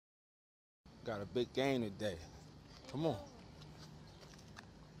Got a big game today. Come on.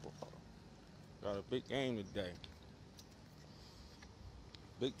 Got a big game today.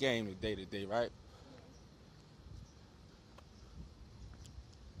 Big game today, right?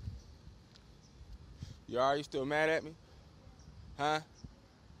 You still mad at me? Huh?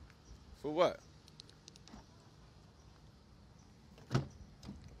 For what?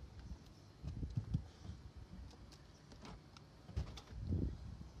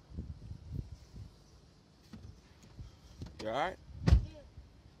 You alright?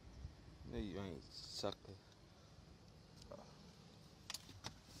 No, you ain't sucker.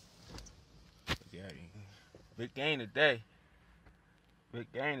 Yeah, big game today.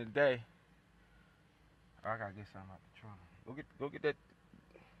 Big game today. I gotta get something out the trunk. Go get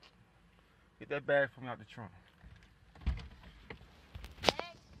that bag for me out the trunk.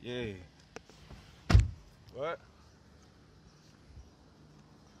 Yeah. What?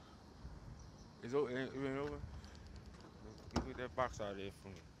 It went over? Get that box out of there for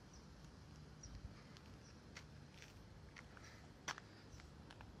me.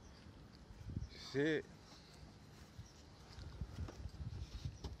 Shit.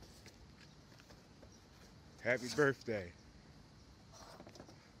 Happy birthday.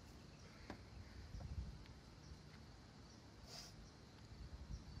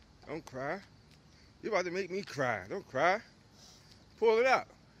 Don't cry. You're about to make me cry. Don't cry. Pull it out.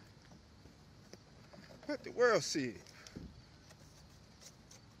 Let the world see it.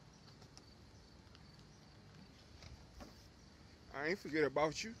 I ain't forget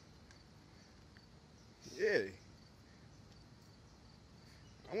about you. Yeah.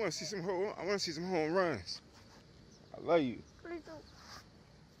 I want to see some home runs. I love you. Please don't.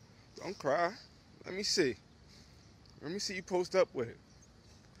 Don't cry. Let me see. Let me see you post up with it.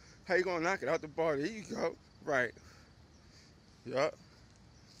 How you gonna knock it out the ball? There you go. Right. Yup.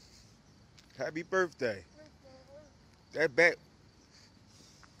 Happy birthday. That bat.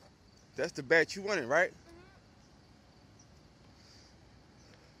 That's the bat you wanted, right?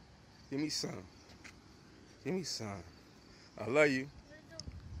 Give me some. Give me some. I love you.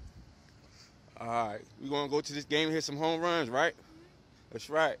 All right. We gonna go to this game and hit some home runs, right? That's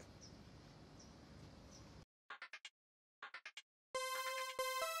right.